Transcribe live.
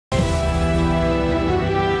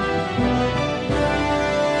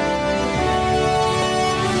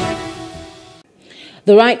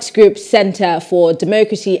The rights group Center for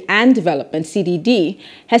Democracy and Development, C.D.D,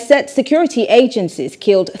 has said security agencies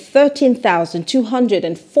killed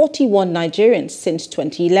 13,241 Nigerians since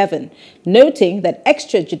 2011, noting that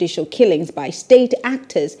extrajudicial killings by state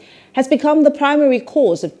actors has become the primary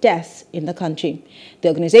cause of deaths in the country. The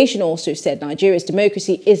organization also said Nigeria's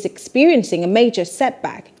democracy is experiencing a major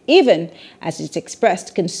setback, even as it's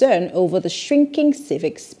expressed concern over the shrinking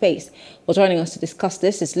civic space. Well, joining us to discuss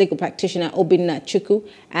this is legal practitioner Obinna Chukwu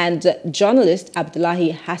and journalist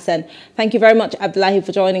Abdullahi Hassan. Thank you very much, Abdullahi,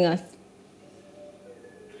 for joining us.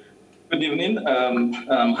 Good evening.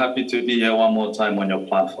 I'm happy to be here one more time on your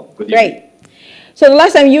platform. Good evening. Great. So the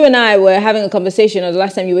last time you and I were having a conversation, or the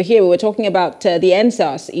last time you were here, we were talking about the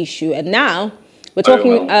NSAS issue, and now we're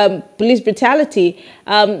talking police brutality.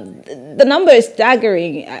 The number is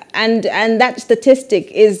staggering, and that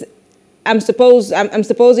statistic is, I'm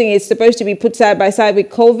supposing it's supposed to be put side by side with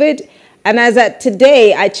COVID. And as at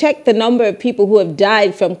today, I checked the number of people who have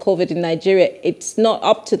died from COVID in Nigeria. It's not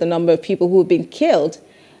up to the number of people who have been killed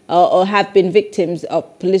or have been victims of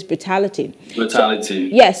police brutality. Brutality.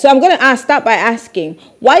 So, yes. So I'm going to start by asking,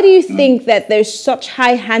 why do you think that there's such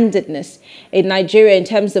high-handedness in Nigeria in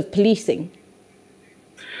terms of policing?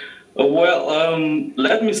 Well,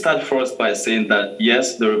 let me start first by saying that,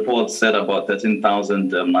 yes, the report said about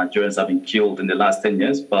 13,000 Nigerians have been killed in the last 10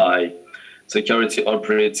 years by security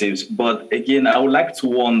operatives. But again, I would like to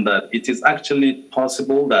warn that it is actually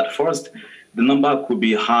possible that first, the number could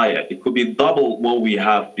be higher. It could be double what we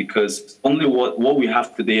have, because only what we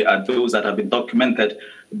have today are those that have been documented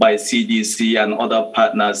by CDC and other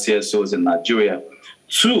partners, CSOs in Nigeria.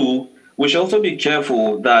 Two, we should also be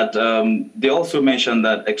careful that they also mentioned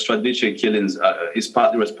that extrajudicial killings is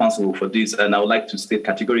partly responsible for this. And I would like to state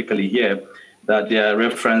categorically here that they are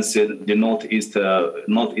referencing the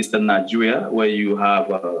northeastern Nigeria, where you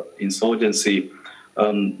have insurgency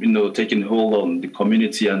taking hold on the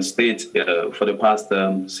community and state for the past,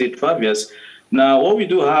 say, 12 years. Now, what we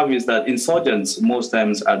do have is that insurgents most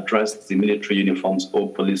times address the military uniforms or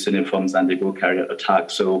police uniforms, and they go carry out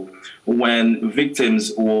attacks. So when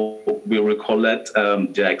victims will recollect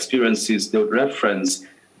their experiences, they'll reference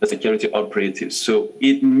the security operatives. So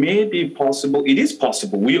it may be possible, it is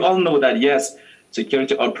possible. We all know that, yes,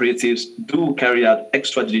 security operatives do carry out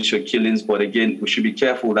extrajudicial killings, but again, we should be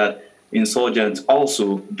careful that insurgents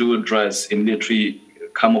also do dress in military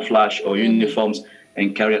camouflage or uniforms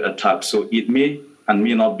and carry out attacks. So it may and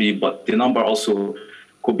may not be, but the number also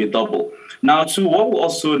could be double. Now, too, what we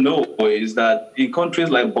also know is that in countries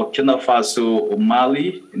like Burkina Faso,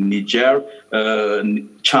 Mali, Niger,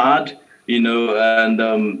 Chad, and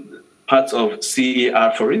parts of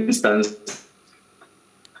CAR, for instance,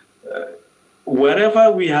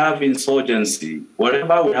 wherever we have insurgency,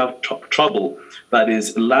 wherever we have trouble that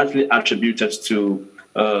is largely attributed to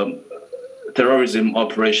terrorism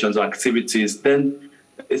operations or activities, then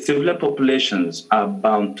civilian populations are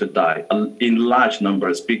bound to die in large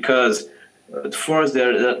numbers, because first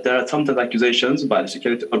there are sometimes accusations by the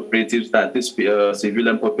security operatives that this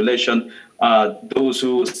civilian population are those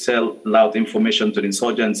who sell loud information to the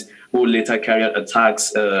insurgents, who later carry out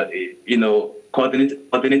attacks,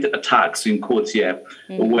 coordinated attacks, in quotes here,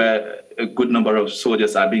 where a good number of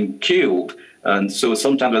soldiers are being killed. And so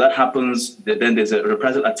sometimes when that happens, then there's a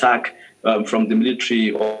reprisal attack from the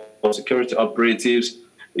military or security operatives,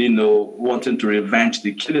 wanting to revenge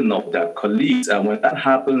the killing of their colleagues. And when that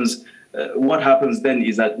happens, what happens then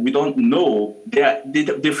is that we don't know.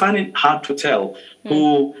 They find it hard to tell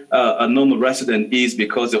who a normal resident is,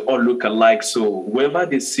 because they all look alike. So whoever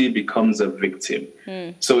they see becomes a victim.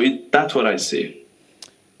 So that's what I see.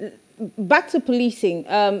 Back to policing,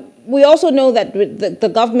 we also know that the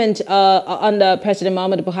government under President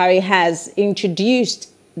Muhammadu Buhari has introduced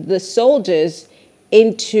the soldiers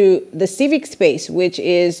into the civic space, which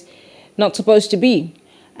is not supposed to be.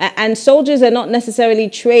 And soldiers are not necessarily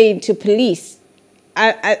trained to police.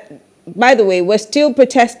 By the way, we're still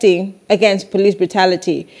protesting against police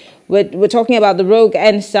brutality. We're talking about the rogue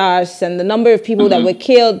NSAS and the number of people that were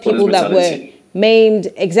killed, people that were maimed,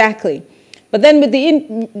 exactly. But then with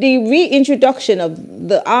the reintroduction of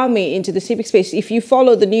the army into the civic space, if you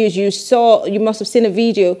follow the news, you must have seen a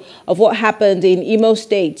video of what happened in Imo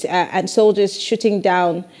State and soldiers shooting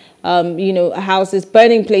down, houses,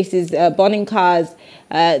 burning places, burning cars.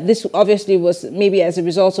 This obviously was maybe as a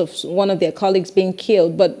result of one of their colleagues being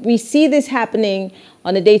killed. But we see this happening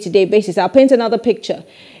on a day-to-day basis. I'll paint another picture.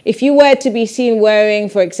 If you were to be seen wearing,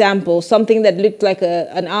 for example, something that looked like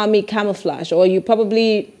an army camouflage, or you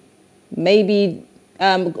probably maybe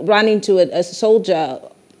ran into a soldier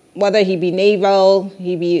whether he be naval,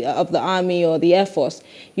 he be of the army or the air force,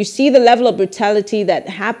 you see the level of brutality that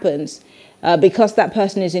happens because that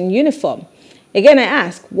person is in uniform. Again, I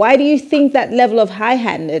ask, why do you think that level of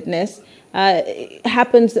high-handedness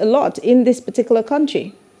happens a lot in this particular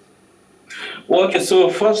country? Well, okay, so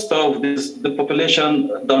first off, the population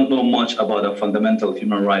don't know much about the fundamental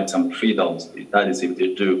human rights and freedoms. That is, if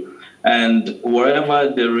they do. And wherever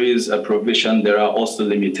there is a provision, there are also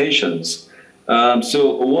limitations.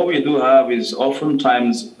 So what we do have is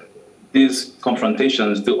oftentimes these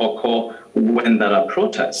confrontations do occur when there are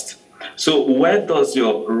protests. So where does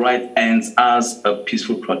your right end as a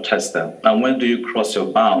peaceful protester? And when do you cross your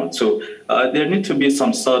bound? So there need to be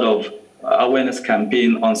some sort of awareness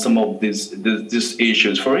campaign on some of these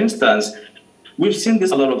issues. For instance, we've seen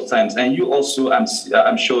this a lot of times, and you also,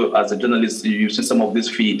 I'm sure as a journalist, you've seen some of this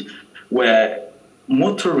feed where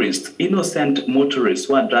motorists, innocent motorists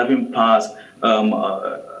who are driving past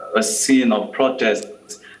a scene of protest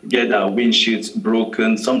get their windshields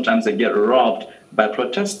broken. Sometimes they get robbed by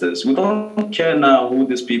protesters. We don't care now who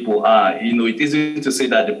these people are. You know, it's easy to say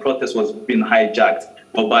that the protest was being hijacked,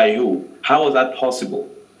 but by who? How was that possible?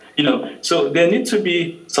 You know, so there needs to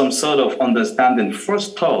be some sort of understanding.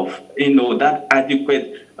 First off, you know, that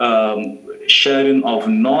adequate sharing of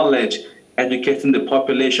knowledge, educating the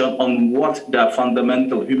population on what their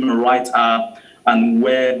fundamental human rights are and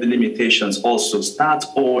where the limitations also start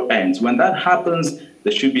or end. When that happens,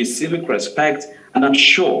 there should be civic respect. And I'm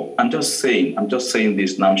sure, I'm just saying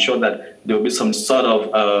this, and I'm sure that there will be some sort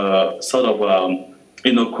of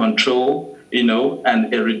control, you know,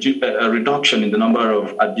 and a reduction in the number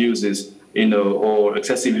of abuses, you know, or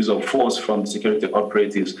excessive use of force from security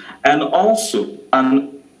operatives. And also,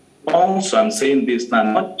 I'm saying this now,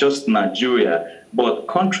 not just Nigeria, but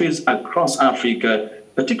countries across Africa,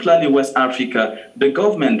 particularly West Africa, the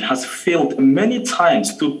government has failed many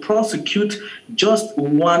times to prosecute just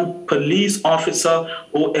one police officer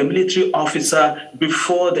or a military officer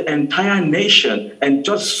before the entire nation, and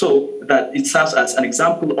just so that it serves as an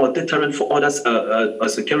example or deterrent for other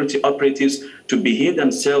security operatives to behave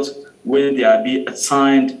themselves when they are being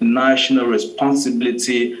assigned national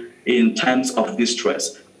responsibility in times of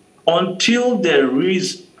distress. Until there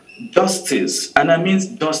is justice, and I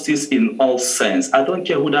mean justice in all sense. I don't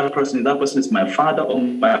care who that person is. That person is my father or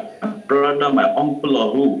my brother, my uncle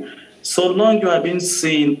or who. So long you are being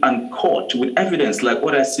seen and caught with evidence like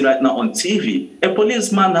what I see right now on TV, a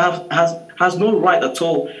policeman has no right at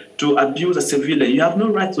all to abuse a civilian. You have no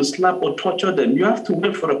right to slap or torture them. You have to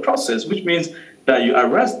wait for a process, which means that you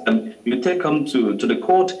arrest them, you take them to the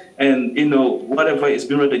court, and you know whatever is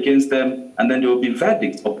being read against them, and then there will be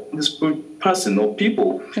verdicts of this person or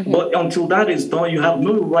people. Mm-hmm. But until that is done, you have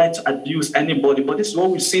no right to abuse anybody. But this is what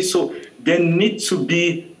we see. So there needs to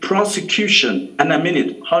be prosecution, and I mean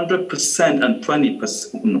it, 100% and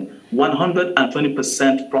 20%,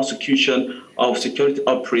 120% prosecution of security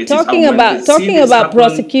operators. Talking about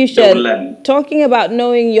prosecution, talking about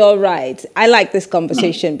knowing your rights. I like this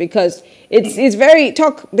conversation because it's very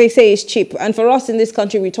talk. They say is cheap, and for us in this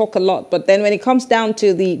country, we talk a lot. But then when it comes down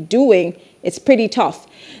to the doing, it's pretty tough.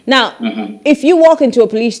 Now, if you walk into a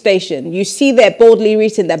police station, you see there boldly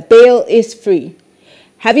written that bail is free.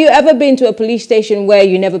 Have you ever been to a police station where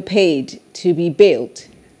you never paid to be bailed?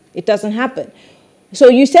 It doesn't happen. So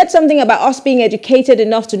you said something about us being educated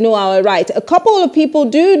enough to know our rights. A couple of people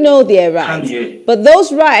do know their rights, but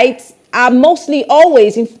those rights are mostly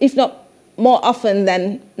always, if not more often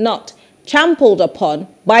than not, trampled upon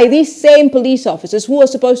by these same police officers who are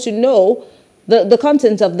supposed to know the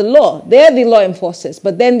contents of the law. They're the law enforcers,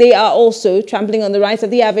 but then they are also trampling on the rights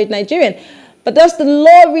of the average Nigerian. But does the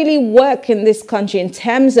law really work in this country in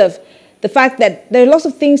terms of the fact that there are lots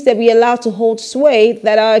of things that we allow to hold sway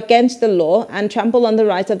that are against the law and trample on the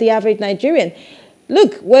rights of the average Nigerian?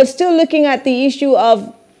 Look, we're still looking at the issue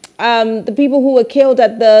of the people who were killed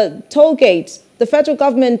at the toll gates. The federal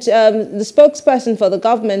government, the spokesperson for the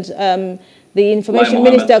government, the information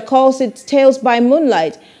minister, calls it tales by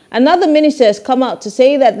moonlight. Another minister has come out to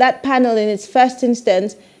say that that panel in its first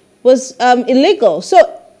instance was illegal.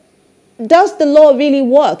 So does the law really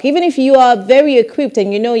work? Even if you are very equipped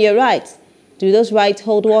and you know your rights, do those rights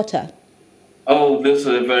hold water? Oh, this is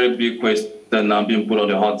a very big question now being put on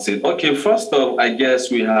the hot seat. Okay, first off, I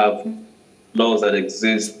guess we have laws that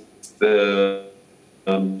exist to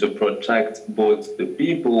protect both the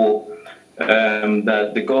people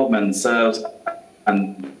that the government serves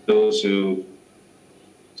and those who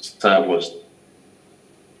serve us.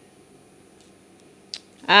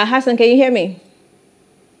 Hassan, can you hear me?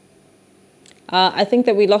 I think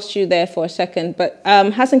that we lost you there for a second, but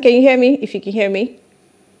Hassan, can you hear me? If you can hear me.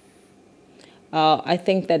 I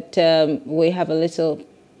think that we have a little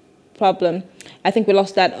problem. I think we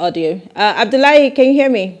lost that audio. Abdullahi, can you hear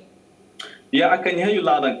me? Yeah, I can hear you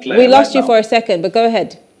loud and clear. We lost you for a second, but go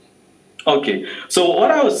ahead. Okay, so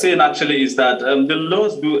what I was saying actually is that the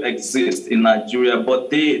laws do exist in Nigeria, but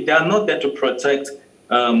they are not there to protect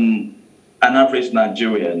an average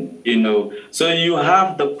Nigerian, you know. So you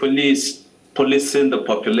have the police policing the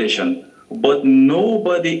population, but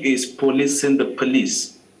nobody is policing the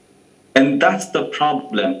police. And that's the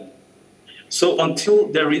problem. So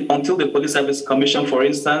until the Police Service Commission, for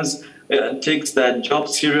instance, takes their job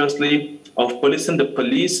seriously of policing the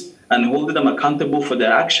police and holding them accountable for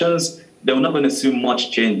their actions, they're not going to see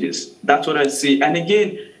much changes. That's what I see. And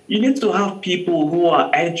again, you need to have people who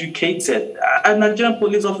are educated. Are Nigerian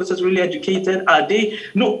police officers really educated? Are they?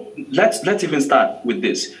 No, let's even start with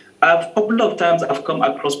this. A couple of times I've come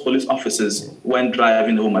across police officers when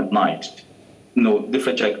driving home at night, you know,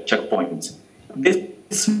 different checkpoints. They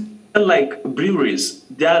smell like breweries.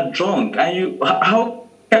 They are drunk. And how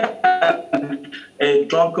can a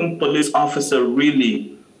drunken police officer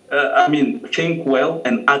really think well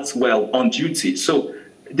and act well on duty? So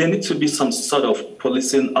there needs to be some sort of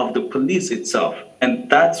policing of the police itself. And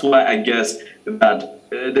that's why I guess that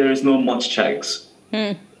there is no much checks.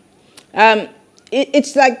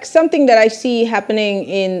 It's like something that I see happening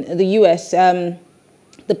in the U.S.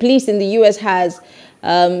 The police in the U.S. has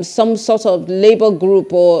some sort of labor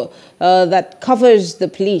group or that covers the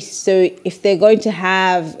police. So if they're going to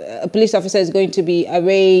have a police officer is going to be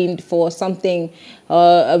arraigned for something,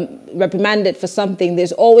 reprimanded for something,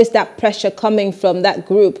 there's always that pressure coming from that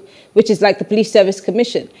group, which is like the Police Service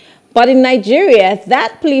Commission. But in Nigeria,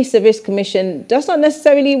 that Police Service Commission does not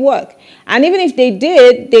necessarily work. And even if they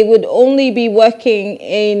did, they would only be working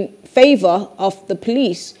in favor of the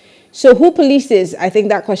police. So who polices? I think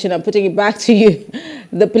that question, I'm putting it back to you,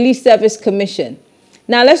 the Police Service Commission.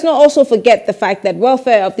 Now, let's not also forget the fact that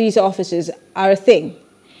welfare of these officers are a thing.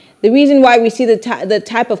 The reason why we see the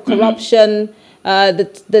type of corruption,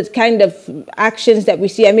 the kind of actions that we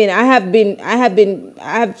see. I mean, I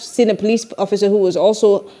have seen a police officer who was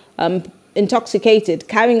also intoxicated,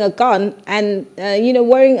 carrying a gun and,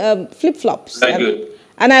 wearing flip-flops.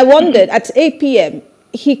 And I wondered, at 8 p.m.,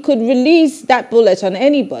 he could release that bullet on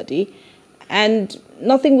anybody and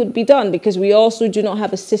nothing would be done, because we also do not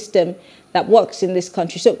have a system that works in this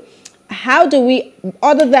country. So how do we,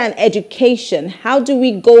 other than education, how do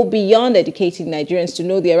we go beyond educating Nigerians to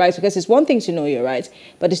know their rights? Because it's one thing to know your rights,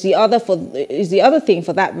 but it's the other thing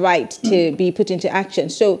for that right to be put into action.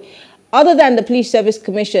 So other than the Police Service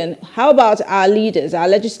Commission, how about our leaders, our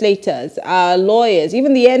legislators, our lawyers,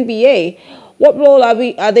 even the NBA? What role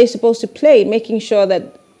are they supposed to play in making sure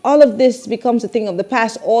that all of this becomes a thing of the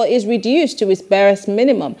past or is reduced to its barest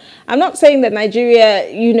minimum? I'm not saying that Nigeria,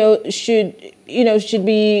 should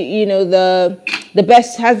be, the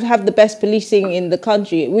best, have the best policing in the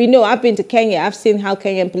country. We know, I've been to Kenya. I've seen how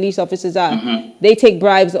Kenyan police officers are. They take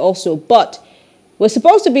bribes also. But we're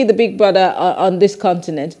supposed to be the big brother on this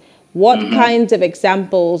continent. What kinds of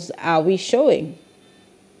examples are we showing?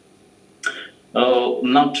 Oh,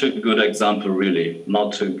 not too good example, really.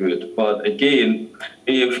 Not too good. But again,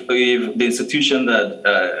 if the institution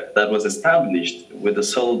that was established with the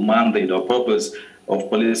sole mandate or purpose of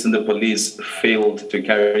policing the police failed to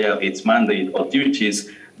carry out its mandate or duties,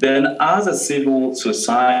 then as a civil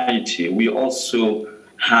society, we also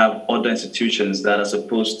have other institutions that are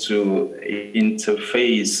supposed to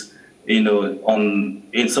interface,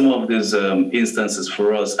 in some of these instances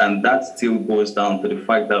for us. And that still goes down to the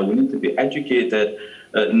fact that we need to be educated,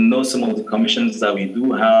 know some of the commissions that we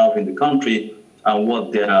do have in the country and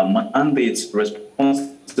what their mandates,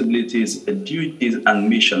 responsibilities, duties, and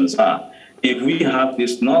missions are. If we have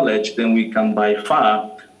this knowledge, then we can by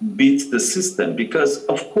far beat the system, because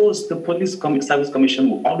of course the Police Service Commission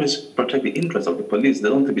will always protect the interests of the police. They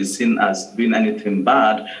don't want to be seen as doing anything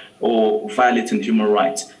bad or violating human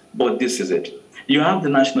rights. But this is it. You have the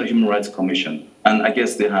National Human Rights Commission, and I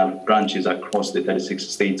guess they have branches across the 36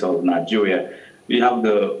 states of Nigeria. You have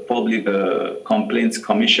the Public Complaints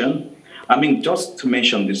Commission. I mean, just to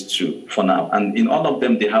mention these two for now. And in all of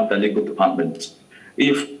them, they have the legal department.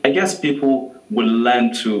 If, I guess, people will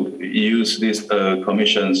learn to use these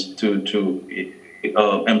commissions to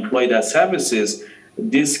employ their services,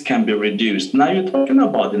 this can be reduced. Now, you're talking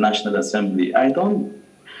about the National Assembly. I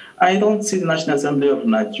don't see the National Assembly of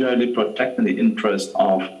Nigeria really protecting the interests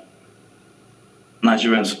of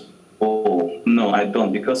Nigerians. Oh, no, I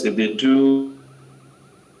don't, because if they do...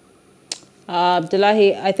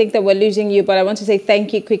 Abdullahi, I think that we're losing you, but I want to say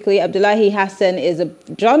thank you quickly. Abdullahi Hassan is a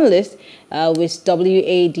journalist with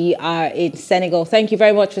WADR in Senegal. Thank you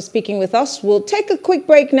very much for speaking with us. We'll take a quick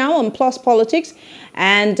break now on Plus Politics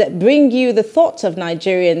and bring you the thoughts of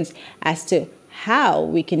Nigerians as to how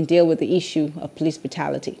we can deal with the issue of police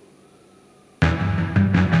brutality.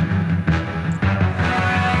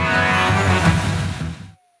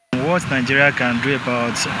 What Nigeria can do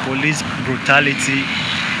about police brutality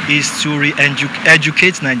is to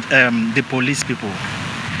re-educate the police people.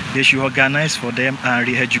 They should organize for them and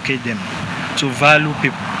re-educate them to value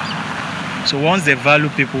people. So once they value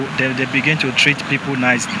people, they begin to treat people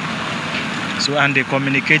nicely. So, and they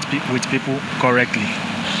communicate with people correctly.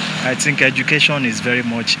 I think education is very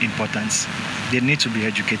much important. They need to be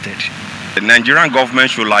educated. The Nigerian government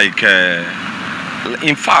should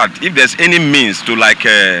in fact, if there's any means to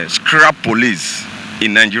scrap police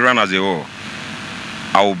in Nigeria as a whole,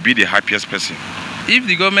 I will be the happiest person. If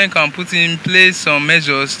the government can put in place some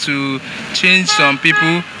measures to change some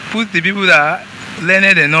people, put the people that are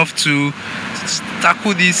learned enough to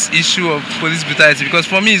tackle this issue of police brutality, because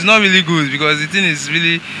for me it's not really good, because the thing is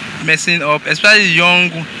really messing up, especially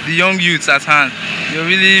the young youths at hand. You're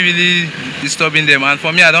really disturbing them, and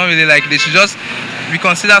for me I don't really like it. They should just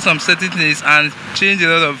reconsider some certain things and change a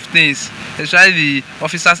lot of things, especially the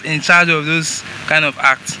officers in charge of those kind of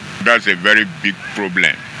acts. That's a very big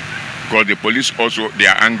problem, because the police also, they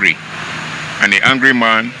are angry, and the angry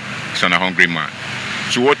man is an hungry man.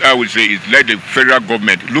 So what I would say is, let the federal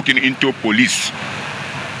government looking into police.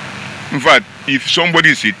 In fact, if somebody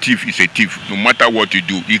is a thief, he's a thief. No matter what you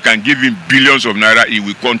do, you can give him billions of naira, he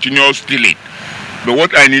will continue stealing. But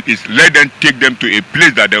what I need is, let them take them to a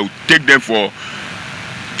place that they will take them for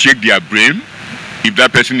check their brain, if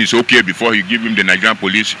that person is okay, before you give him the Nigerian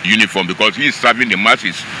police uniform, because he is serving the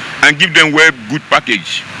masses, and give them good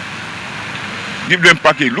package. Give them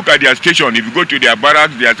package. Look at their station. If you go to their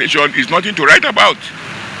barracks, their station is nothing to write about.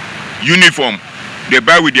 Uniform, they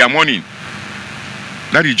buy with their money.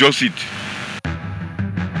 That is just it.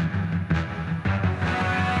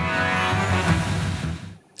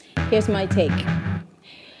 Here's my take.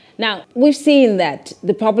 Now, we've seen that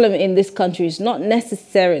the problem in this country is not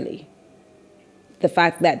necessarily the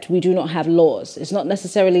fact that we do not have laws. It's not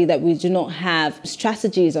necessarily that we do not have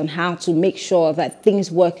strategies on how to make sure that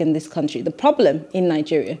things work in this country. The problem in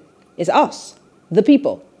Nigeria is us, the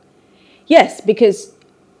people. Yes, because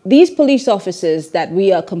these police officers that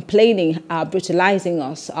we are complaining are brutalizing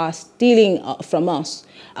us, are stealing from us,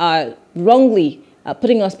 are wrongly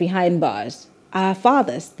putting us behind bars. Our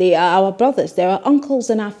fathers, they are our brothers, they're our uncles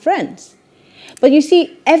and our friends. But you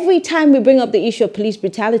see, every time we bring up the issue of police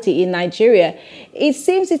brutality in Nigeria, it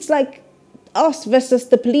seems it's like us versus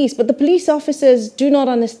the police. But the police officers do not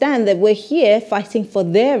understand that we're here fighting for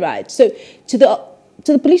their rights. So to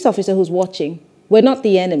the police officer who's watching, we're not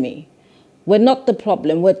the enemy. We're not the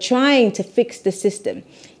problem. We're trying to fix the system.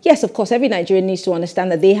 Yes, of course, every Nigerian needs to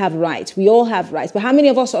understand that they have rights. We all have rights. But how many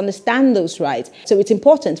of us understand those rights? So it's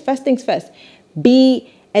important, first things first, be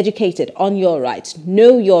educated on your rights.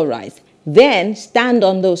 Know your rights. Then stand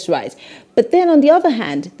on those rights. But then on the other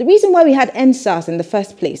hand, the reason why we had NSAS in the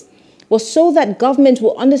first place was so that government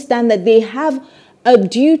will understand that they have a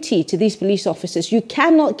duty to these police officers. You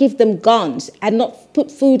cannot give them guns and not put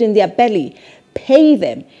food in their belly. Pay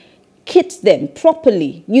them. Kit them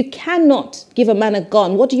properly. You cannot give a man a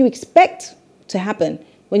gun. What do you expect to happen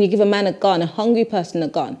when you give a man a gun, a hungry person a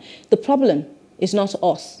gun? The problem is not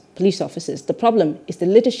us, police officers. The problem is the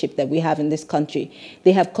leadership that we have in this country.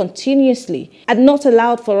 They have continuously and not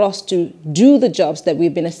allowed for us to do the jobs that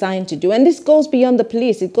we've been assigned to do. And this goes beyond the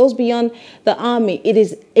police. It goes beyond the army. It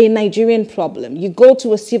is a Nigerian problem. You go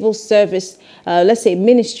to a civil service, let's say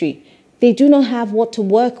ministry, they do not have what to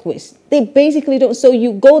work with. They basically don't. So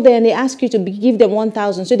you go there and they ask you to give them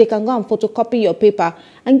 1,000 so they can go and photocopy your paper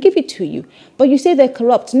and give it to you. But you say they're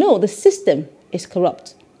corrupt. No, the system is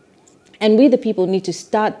corrupt. And we, the people, need to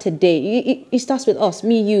start today. It starts with us,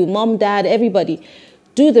 me, you, mom, dad, everybody.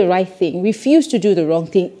 Do the right thing. Refuse to do the wrong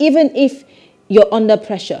thing, even if you're under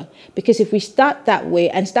pressure. Because if we start that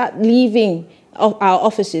way and start leaving our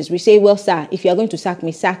offices, we say, well, sir, if you're going to sack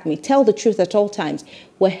me, sack me. Tell the truth at all times.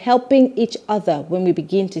 We're helping each other when we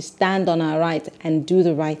begin to stand on our rights and do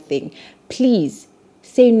the right thing. Please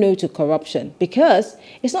say no to corruption, because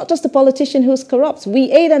it's not just the politician who's corrupt.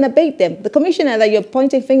 We aid and abet them. The commissioner that you're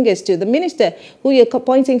pointing fingers to, the minister who you're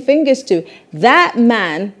pointing fingers to, that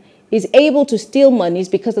man is able to steal monies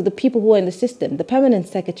because of the people who are in the system, the permanent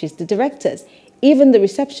secretaries, the directors, even the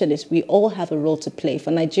receptionists. We all have a role to play.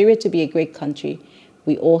 For Nigeria to be a great country,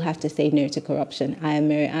 we all have to say no to corruption. I am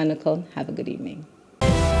Mary Anacon. Have a good evening.